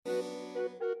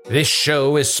This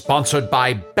show is sponsored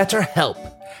by BetterHelp.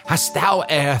 Hast thou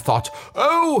e'er thought,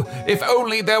 oh, if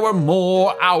only there were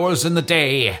more hours in the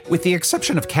day? With the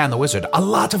exception of Can the Wizard, a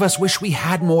lot of us wish we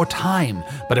had more time.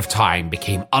 But if time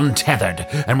became untethered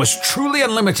and was truly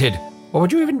unlimited, what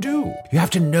would you even do? You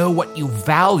have to know what you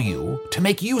value to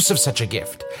make use of such a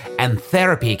gift. And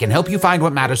therapy can help you find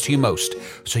what matters to you most,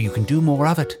 so you can do more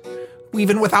of it,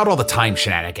 even without all the time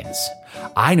shenanigans.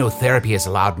 I know therapy has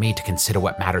allowed me to consider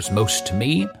what matters most to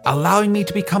me, allowing me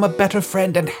to become a better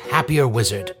friend and happier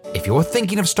wizard. If you're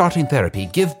thinking of starting therapy,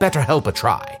 give BetterHelp a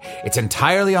try. It's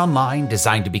entirely online,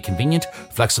 designed to be convenient,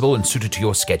 flexible, and suited to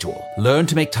your schedule. Learn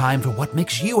to make time for what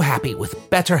makes you happy with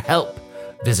BetterHelp.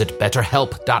 Visit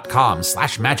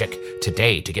betterhelp.com/magic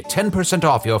today to get 10%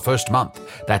 off your first month.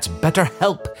 That's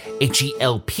BetterHelp,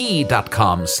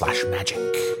 HELP.com/magic.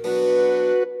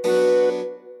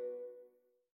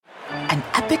 An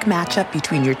epic matchup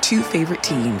between your two favorite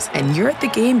teams, and you're at the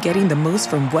game getting the most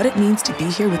from what it means to be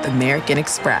here with American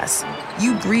Express.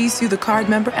 You breeze through the card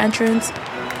member entrance,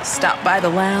 stop by the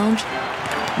lounge.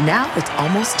 Now it's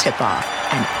almost tip-off,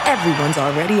 and everyone's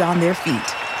already on their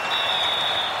feet.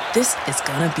 This is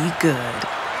gonna be good.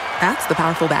 That's the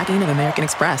powerful backing of American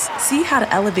Express. See how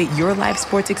to elevate your live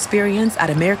sports experience at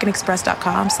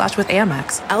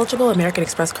americanexpress.com/withAmex. Eligible American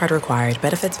Express card required.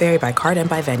 Benefits vary by card and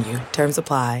by venue. Terms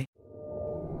apply.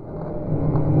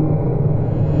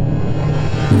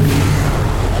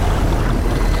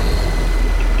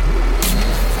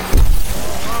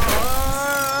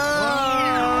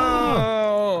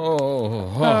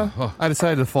 I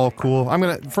decided to fall cool.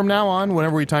 From now on,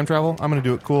 whenever we time travel, I'm gonna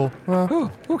do it cool.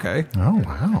 Okay. Oh,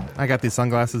 wow. I got these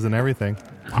sunglasses and everything.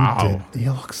 Wow.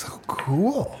 You look so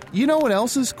cool. You know what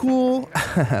else is cool?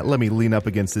 Let me lean up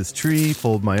against this tree,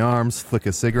 fold my arms, flick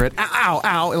a cigarette. Ow,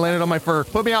 ow, it landed on my fur.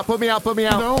 Put me out. No.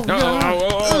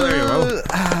 There you go.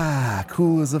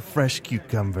 Cool as a fresh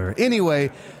cucumber.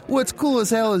 Anyway, what's cool as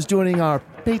hell is joining our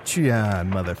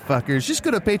Patreon, motherfuckers. Just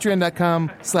go to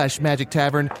patreon.com/Magic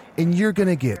Tavern, and you're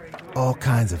gonna get all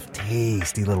kinds of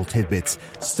tasty little tidbits.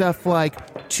 Stuff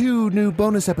like 2 new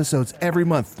bonus episodes every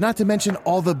month, not to mention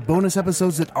all the bonus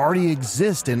episodes that already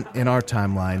exist in our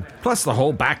timeline. Plus the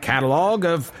whole back catalog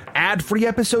of ad-free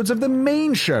episodes of the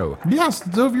main show. Yes,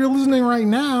 so if you're listening right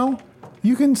now,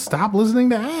 you can stop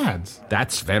listening to ads.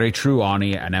 That's very true,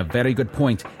 Arnie, and a very good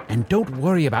point. And don't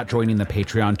worry about joining the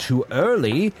Patreon too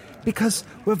early, because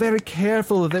we're very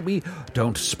careful that we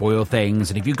don't spoil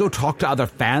things. And if you go talk to other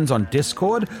fans on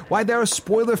Discord, why, there are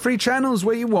spoiler-free channels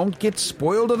where you won't get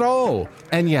spoiled at all.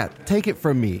 And yeah, take it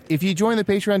from me. If you join the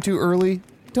Patreon too early,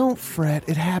 don't fret.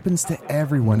 It happens to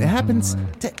everyone. It happens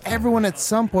to everyone at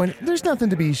some point. There's nothing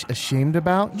to be ashamed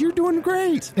about. You're doing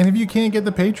great. And if you can't get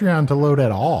the Patreon to load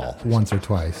at all once or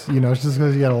twice, it's just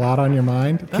because you got a lot on your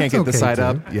mind. Can't get the site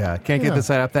up. Yeah, can't get the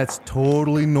site up. That's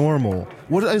totally normal.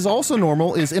 What is also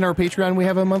normal is in our Patreon, we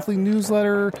have a monthly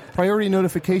newsletter, priority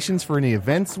notifications for any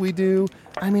events we do.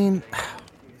 I mean,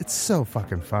 it's so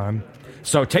fucking fun.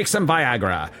 So take some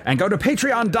Viagra and go to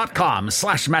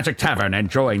patreon.com/Magic Tavern and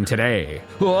join today.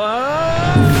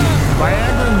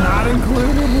 Viagra not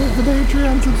included with the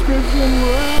Patreon subscription.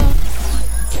 Whoa.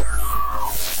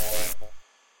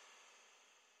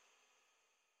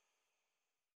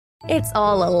 It's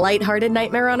all a lighthearted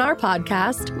nightmare on our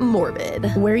podcast,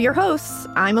 Morbid. We're your hosts.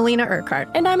 I'm Alina Urquhart.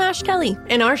 And I'm Ash Kelly.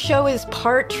 And our show is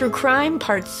part true crime,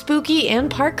 part spooky,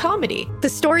 and part comedy. The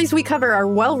stories we cover are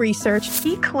well-researched.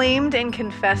 He claimed and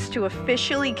confessed to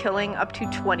officially killing up to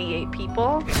 28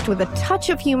 people. With a touch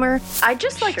of humor. I'd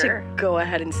just like to go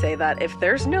ahead and say that if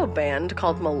there's no band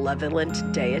called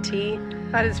Malevolent Deity,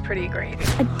 that is pretty great.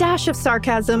 A dash of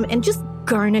sarcasm and just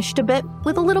garnished a bit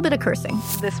with a little bit of cursing.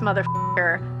 This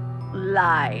motherfucker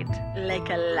lied like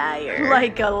a liar.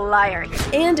 Like a liar.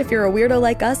 And if you're a weirdo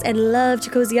like us and love to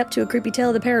cozy up to a creepy tale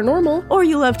of the paranormal, or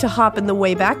you love to hop in the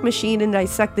Wayback Machine and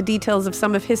dissect the details of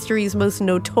some of history's most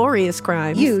notorious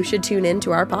crimes, you should tune in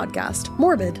to our podcast,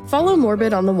 Morbid. Follow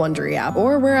Morbid on the Wondery app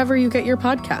or wherever you get your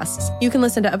podcasts. You can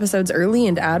listen to episodes early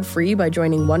and ad-free by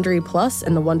joining Wondery Plus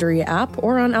in the Wondery app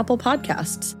or on Apple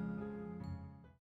Podcasts.